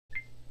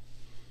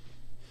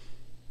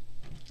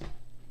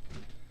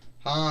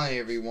Hi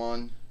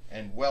everyone,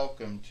 and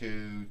welcome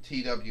to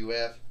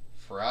TWF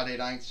Friday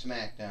Night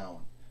Smackdown.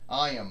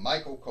 I am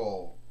Michael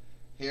Cole,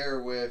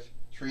 here with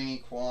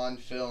Trini Kwan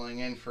filling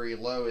in for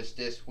Lois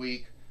this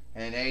week,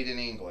 and Aiden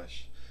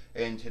English.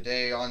 And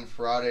today on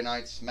Friday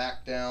Night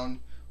Smackdown,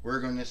 we're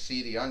going to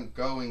see the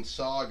ongoing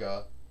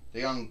saga,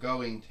 the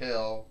ongoing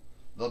tale,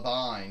 the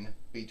bind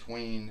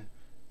between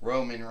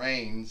Roman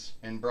Reigns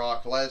and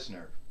Brock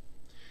Lesnar.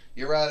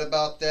 You're right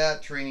about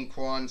that, Trini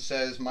Kwan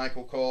says,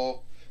 Michael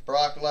Cole.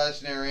 Brock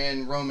Lesnar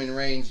and Roman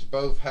Reigns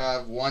both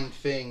have one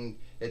thing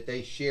that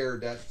they share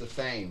that's the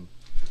same.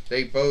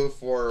 They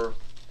both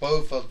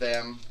of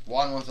them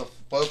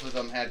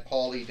had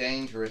Paulie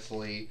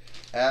Dangerously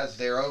as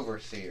their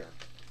overseer.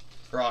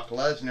 Brock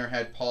Lesnar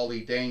had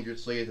Paulie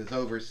Dangerously as his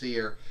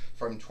overseer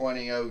from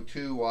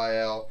 2002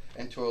 YL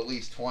into at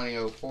least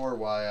 2004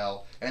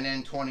 YL, and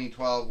then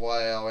 2012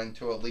 YL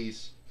into at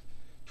least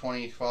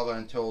 2012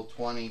 until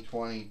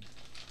 2020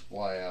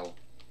 YL.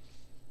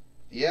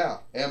 Yeah,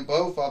 and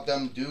both of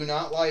them do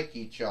not like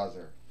each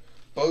other.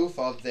 Both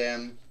of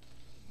them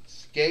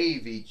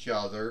scathe each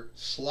other,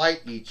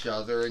 slight each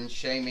other, and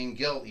shame and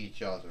guilt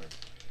each other.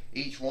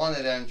 Each one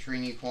of them,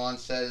 Trini Kwan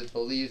says,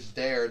 believes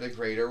they're the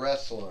greater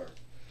wrestler.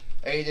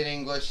 Aiden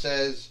English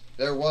says,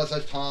 there was a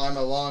time,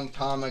 a long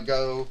time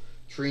ago,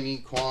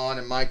 Trini Kwan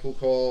and Michael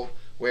Cole,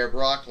 where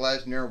Brock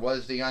Lesnar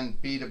was the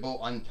unbeatable,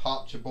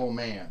 untouchable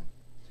man.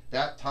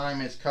 That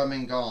time has come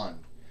and gone.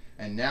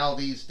 And now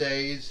these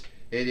days,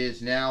 it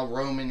is now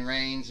Roman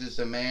Reigns is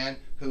the man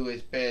who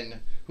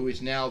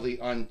is now the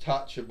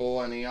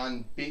untouchable and the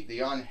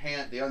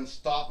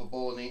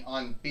unstoppable and the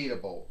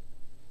unbeatable.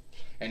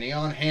 And the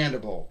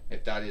unhandable,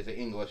 if that is an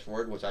English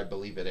word, which I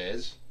believe it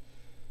is.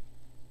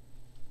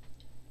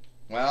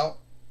 Well,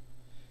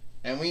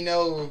 and we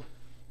know,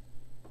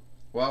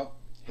 well,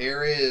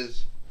 here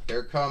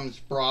comes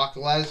Brock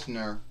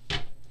Lesnar.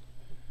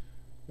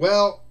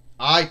 Well,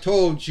 I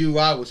told you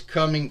I was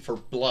coming for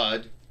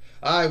blood.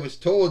 I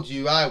told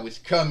you I was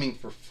coming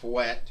for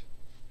sweat.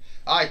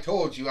 I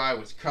told you I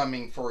was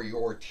coming for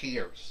your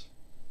tears.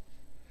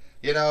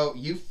 You know,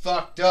 you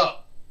fucked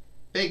up.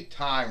 Big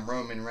time,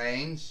 Roman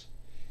Reigns.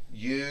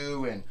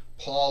 You and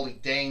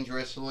Paulie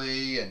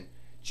Dangerously and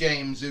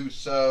James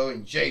Uso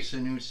and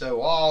Jason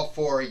Uso, all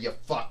four of you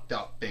fucked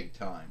up big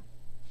time.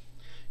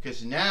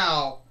 Because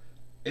now,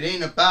 it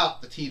ain't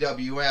about the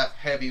TWF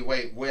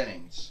heavyweight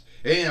winnings.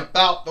 It ain't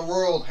about the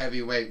world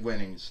heavyweight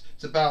winnings.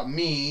 It's about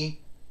me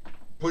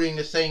putting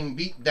the same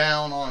beat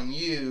down on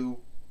you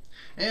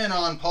and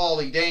on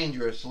Paulie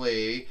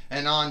Dangerously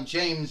and on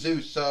James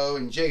Uso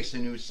and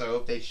Jason Uso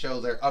if they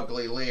show their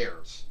ugly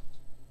leers.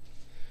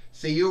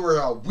 See, you were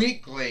a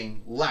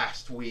weakling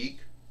last week.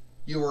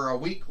 You were a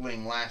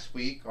weakling last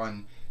week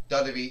on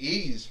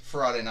WWE's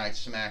Friday Night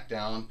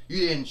Smackdown. You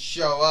didn't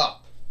show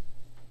up.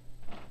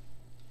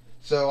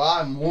 So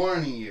I'm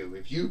warning you,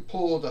 if you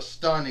pull the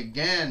stunt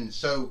again,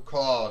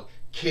 so-called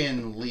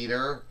kin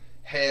leader,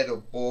 head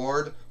of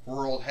board,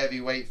 world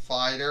heavyweight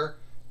fighter,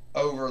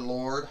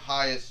 overlord,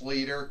 highest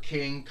leader,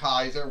 king,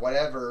 Kaiser,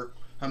 whatever,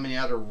 how many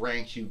other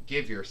ranks you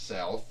give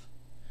yourself,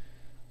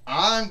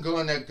 I'm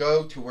going to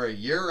go to where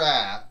you're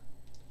at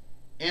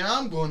and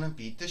I'm going to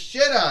beat the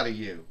shit out of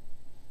you.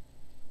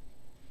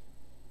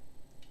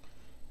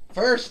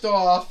 First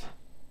off,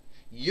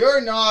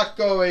 you're not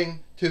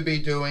going to be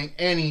doing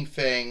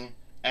anything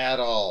at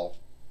all.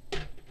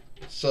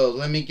 So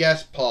let me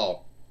guess,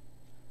 Paul.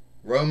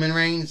 Roman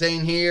Reigns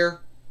ain't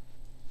here.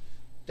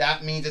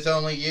 That means it's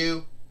only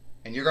you.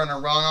 And you're going to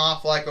run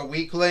off like a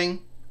weakling.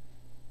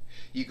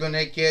 You're going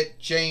to get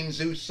James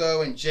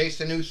Uso and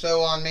Jason Uso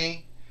on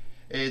me.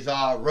 Is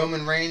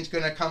Roman Reigns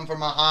going to come from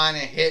behind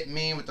and hit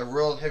me with the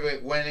World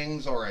Heavyweight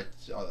winnings or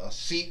a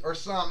seat or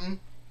something?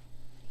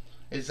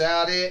 Is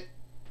that it?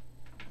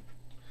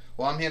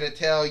 Well, I'm here to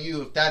tell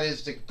you, if that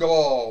is the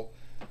goal,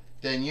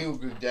 then you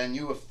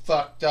have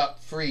fucked up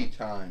 3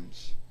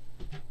 times.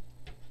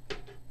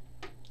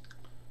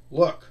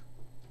 Look,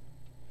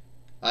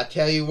 I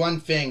tell you one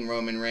thing,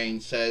 Roman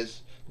Reigns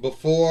says,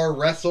 before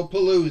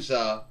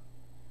WrestlePalooza,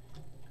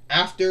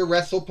 after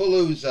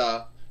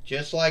WrestlePalooza,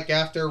 just like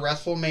after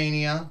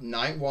WrestleMania,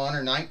 Night 1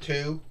 or Night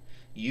 2,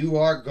 you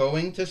are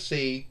going to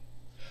see,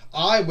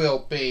 I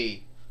will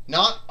be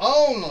not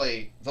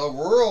only the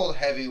World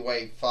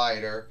Heavyweight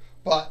Fighter,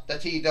 but the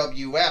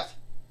TWF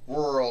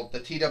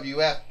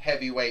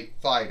Heavyweight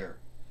Fighter.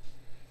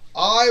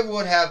 I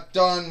would have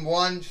done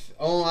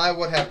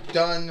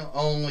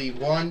only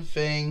one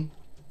thing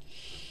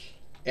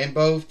in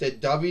both the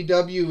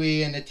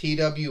WWE and the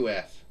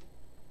TWF.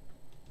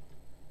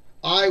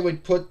 I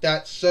would put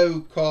that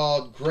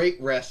so-called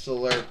great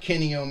wrestler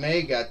Kenny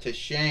Omega to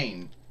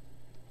shame,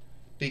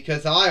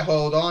 because I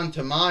hold on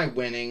to my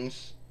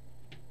winnings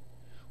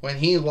when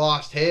he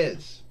lost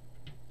his.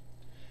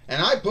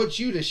 And I put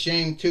you to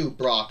shame too,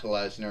 Brock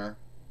Lesnar,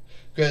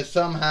 because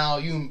somehow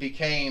you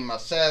became a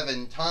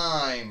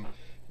 7-time,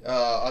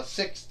 a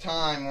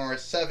 6-time, or a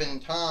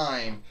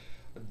 7-time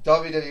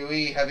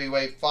WWE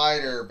heavyweight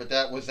fighter, but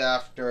that was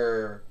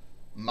after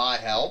my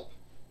help.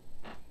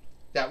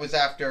 That was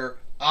after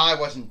I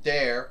wasn't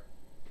there.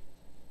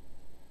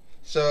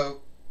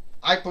 So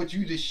I put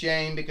you to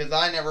shame because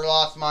I never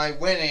lost my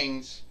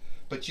winnings,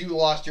 but you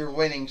lost your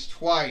winnings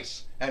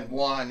twice in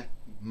 1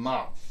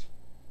 month.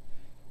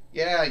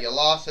 Yeah, you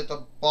lost it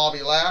to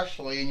Bobby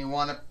Lashley and you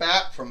won it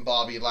back from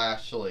Bobby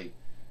Lashley.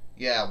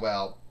 Yeah,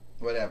 well,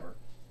 whatever.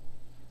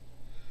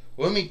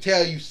 Let me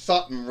tell you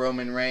something,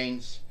 Roman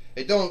Reigns.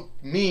 It don't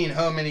mean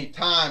how many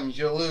times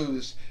you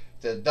lose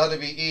the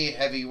WWE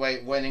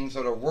heavyweight winnings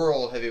or the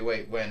world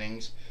heavyweight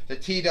winnings, the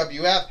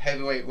TWF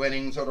heavyweight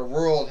winnings or the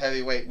world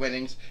heavyweight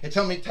winnings. It's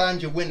how many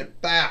times you win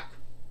it back.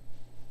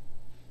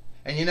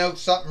 And you know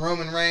something,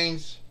 Roman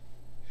Reigns?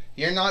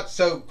 You're not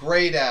so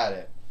great at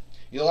it.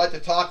 You like to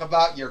talk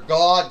about your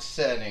God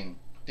setting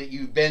that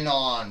you've been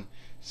on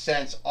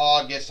since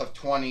August of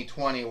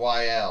 2020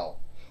 YL.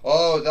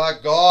 Oh, the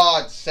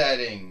God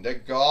setting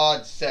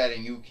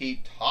you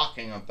keep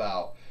talking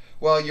about.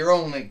 Well, your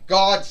only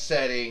God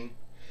setting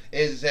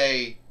is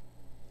a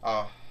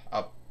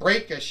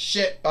break of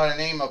shit by the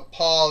name of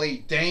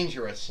Paulie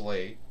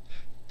Dangerously.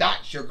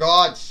 That's your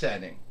God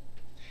setting.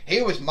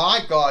 He was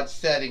my God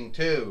setting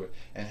too.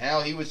 And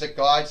hell, he was a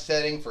God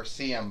setting for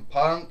CM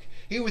Punk.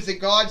 He was a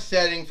God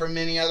setting for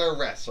many other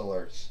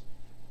wrestlers.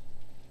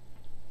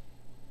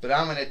 But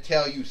I'm going to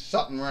tell you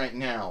something right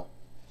now.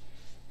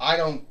 I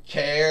don't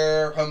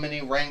care how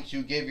many ranks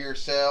you give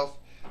yourself.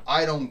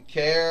 I don't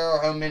care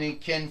how many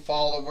kin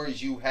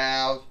followers you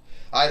have.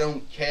 I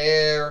don't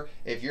care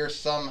if you're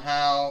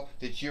somehow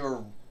that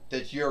you're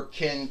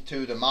kin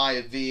to the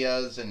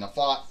Mayavias and the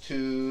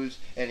Fatus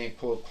and the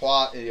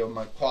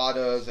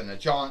Maquadas and the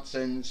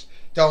Johnsons.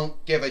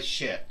 Don't give a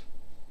shit.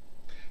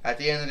 At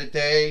the end of the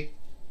day,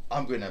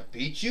 I'm going to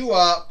beat you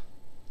up.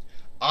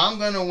 I'm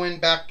going to win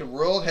back the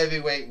World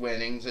Heavyweight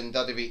winnings in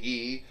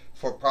WWE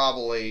for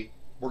probably,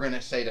 we're going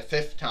to say, the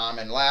 5th time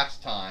and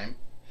last time.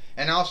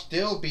 And I'll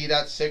still be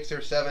that 6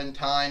 or 7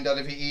 time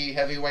WWE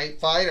heavyweight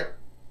fighter.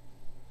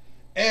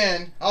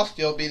 And I'll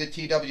still be the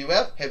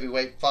TWF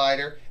heavyweight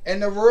fighter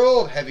and the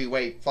World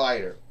Heavyweight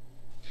fighter.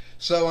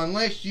 So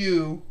unless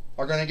you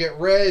are going to get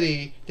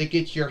ready to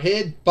get your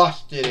head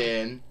busted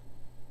in,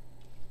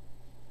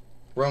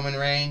 Roman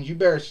Reigns, you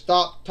better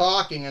stop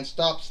talking and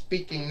stop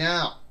speaking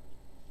now.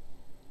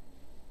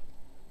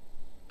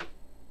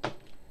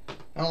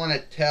 I want to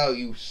tell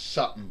you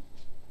something.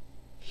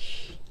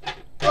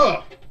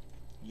 Ugh!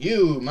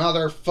 You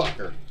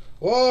motherfucker.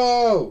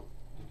 Whoa!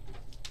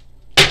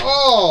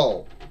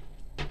 Oh!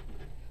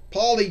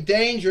 Paulie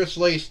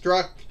Dangerously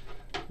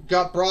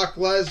got Brock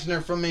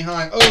Lesnar from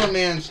behind.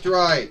 Overman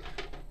strike.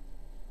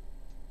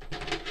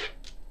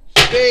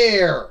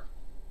 Spear.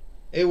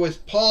 It was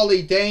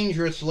Paulie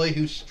Dangerously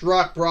who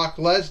struck Brock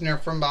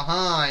Lesnar from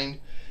behind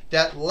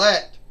that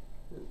let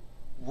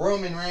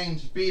Roman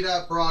Reigns beat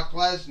up Brock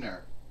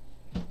Lesnar.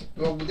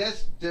 Well,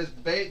 this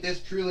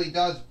truly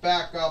does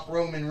back up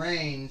Roman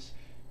Reigns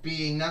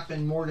being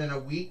nothing more than a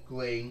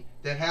weakling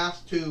that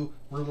has to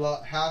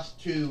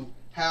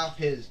have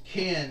his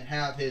kin,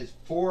 have his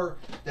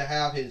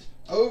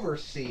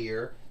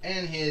overseer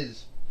and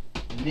his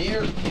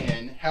near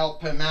kin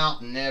help him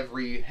out in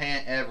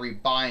every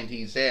bind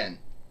he's in.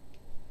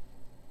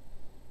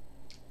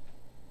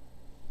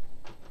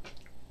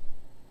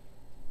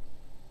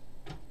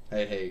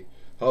 Hey,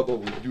 how about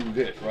we do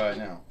this right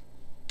now?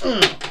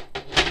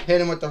 Hit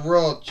him with the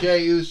world.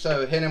 Jey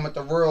Uso hit him with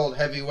the world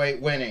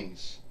heavyweight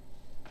winnings.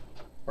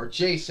 Or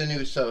Jason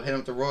Uso hit him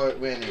with the world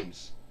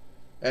winnings.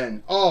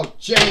 And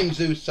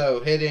James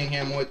Uso hitting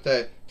him with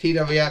the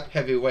TWF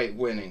heavyweight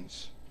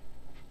winnings.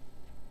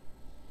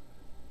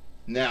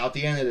 Now, at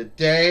the end of the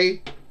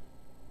day,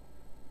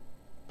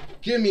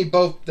 give me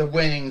both the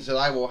winnings that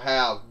I will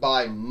have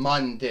by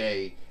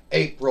Monday,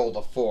 April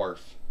the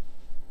 4th.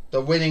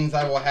 The winnings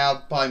I will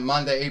have by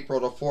Monday, April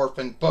the 4th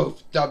in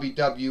both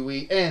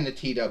WWE and the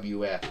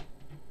TWF.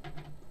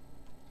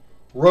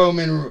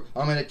 Roman,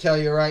 I'm going to tell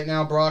you right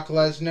now, Brock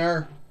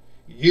Lesnar,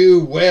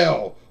 you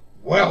will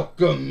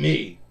welcome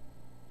me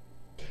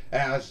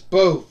as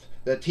both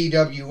the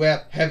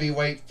TWF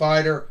heavyweight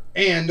fighter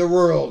and the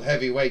world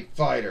heavyweight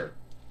fighter.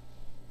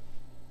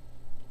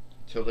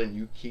 Till then,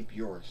 you keep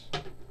yours.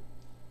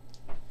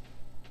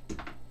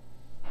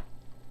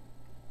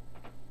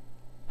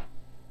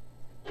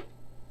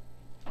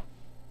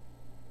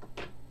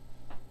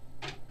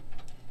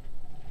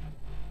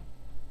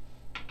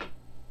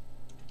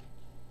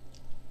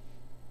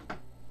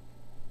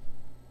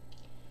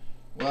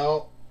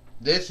 Well,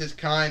 this is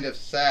kind of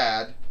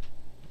sad.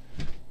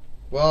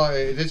 Well,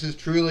 this is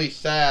truly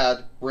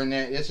sad,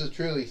 Renee. This is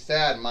truly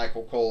sad,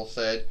 Michael Cole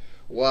said.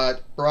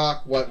 What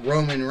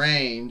Roman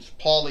Reigns,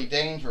 Paulie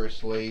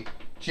Dangerously,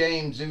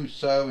 James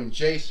Uso and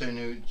Jason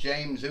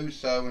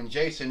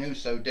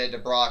Uso did to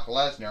Brock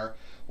Lesnar.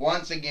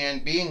 Once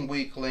again, being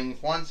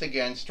weaklings, once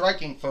again,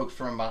 striking folks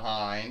from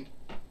behind.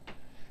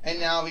 And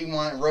now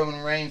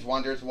Roman Reigns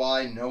wonders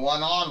why no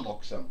one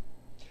onlooks him.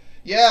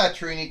 Yeah,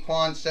 Trini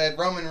Kwan said,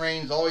 Roman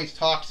Reigns always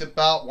talks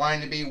about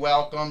wanting to be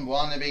welcomed,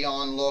 wanting to be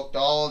onlooked,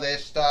 all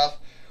this stuff.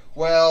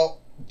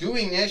 Well,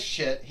 doing this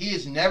shit, he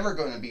is never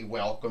going to be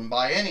welcomed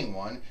by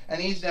anyone,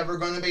 and he's never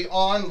going to be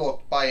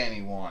onlooked by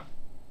anyone.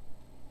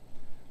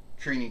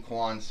 Trini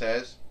Kwan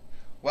says.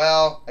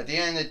 Well, at the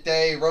end of the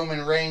day,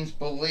 Roman Reigns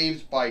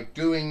believes by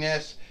doing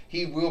this,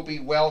 he will be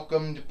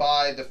welcomed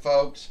by the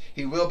folks.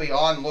 He will be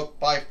onlooked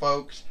by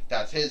folks.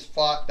 That's his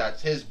thought.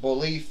 That's his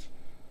belief.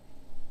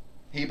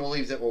 He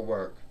believes it will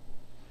work.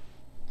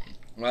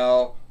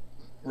 Well,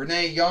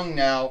 Renee Young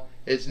now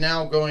is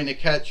now going to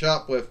catch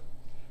up with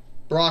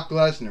Brock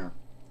Lesnar.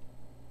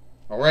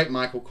 Alright,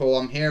 Michael Cole,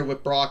 I'm here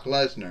with Brock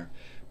Lesnar.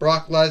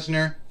 Brock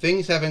Lesnar,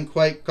 things haven't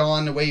quite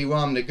gone the way you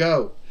want them to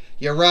go.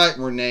 You're right,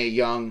 Renee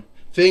Young.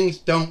 Things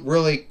don't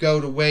really go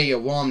the way you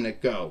want them to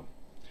go.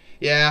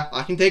 Yeah,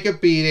 I can take a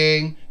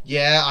beating.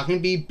 Yeah, I can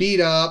be beat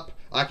up.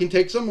 I can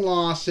take some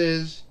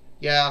losses.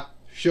 Yeah,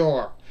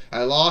 sure.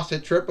 I lost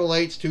at Triple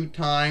H 2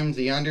 times,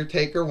 The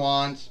Undertaker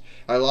once.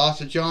 I lost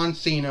to John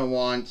Cena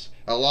once.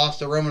 I lost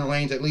to Roman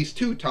Reigns at least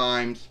 2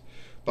 times.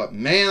 But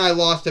man, I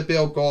lost to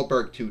Bill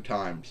Goldberg 2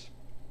 times.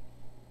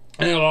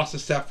 And I lost to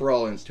Seth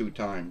Rollins 2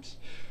 times.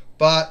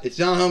 But it's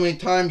not how many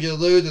times you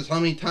lose, it's how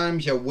many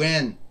times you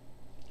win.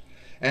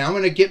 And I'm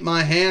going to get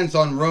my hands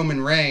on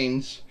Roman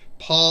Reigns,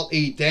 Paul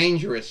E.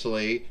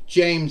 Dangerously,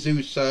 James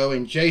Uso,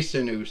 and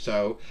Jason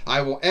Uso.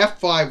 I will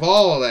F5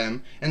 all of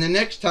them. And the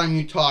next time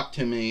you talk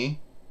to me,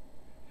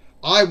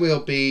 I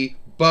will be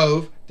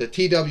both the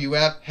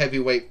TWF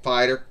heavyweight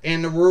fighter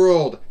and the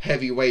world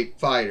heavyweight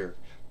fighter,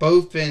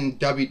 both in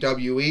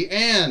WWE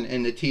and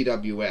in the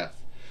TWF.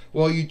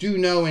 Well, you do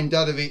know in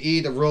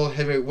WWE the world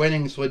heavyweight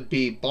winnings would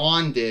be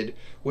bonded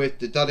with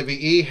the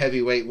WWE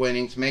heavyweight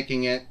winnings,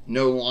 making it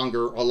no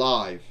longer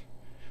alive.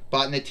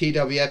 But in the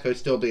TWF it would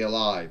still be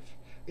alive.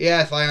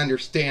 Yes, I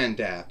understand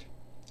that.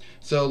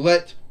 So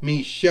let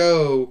me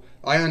show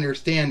I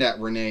understand that,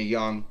 Renee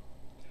Young.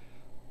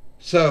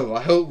 So,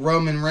 I hope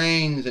Roman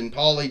Reigns and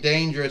Paulie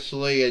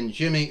Dangerously and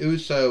Jimmy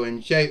Uso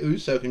and Jey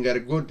Uso can get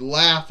a good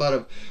laugh out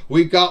of,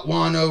 we got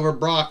one over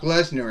Brock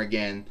Lesnar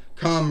again.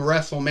 Come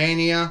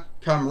WrestleMania,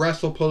 come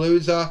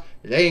WrestlePalooza,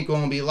 they ain't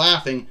going to be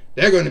laughing,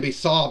 they're going to be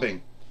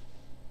sobbing.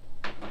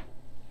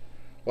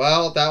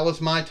 Well, that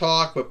was my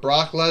talk with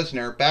Brock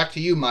Lesnar. Back to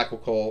you, Michael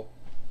Cole.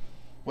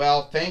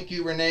 Well, thank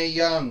you, Renee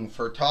Young,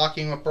 for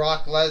talking with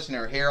Brock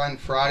Lesnar here on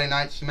Friday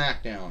Night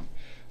SmackDown.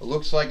 It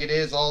looks like it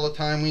is all the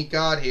time we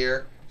got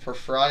here for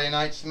Friday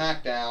Night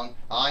SmackDown.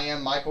 I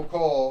am Michael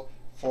Cole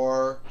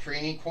for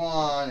Trini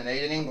Kwan and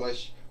Aiden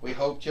English. We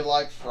hope you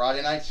like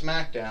Friday Night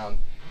SmackDown,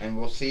 and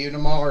we'll see you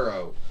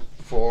tomorrow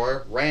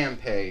for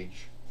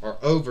Rampage or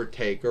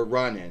Overtake or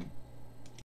Run-In.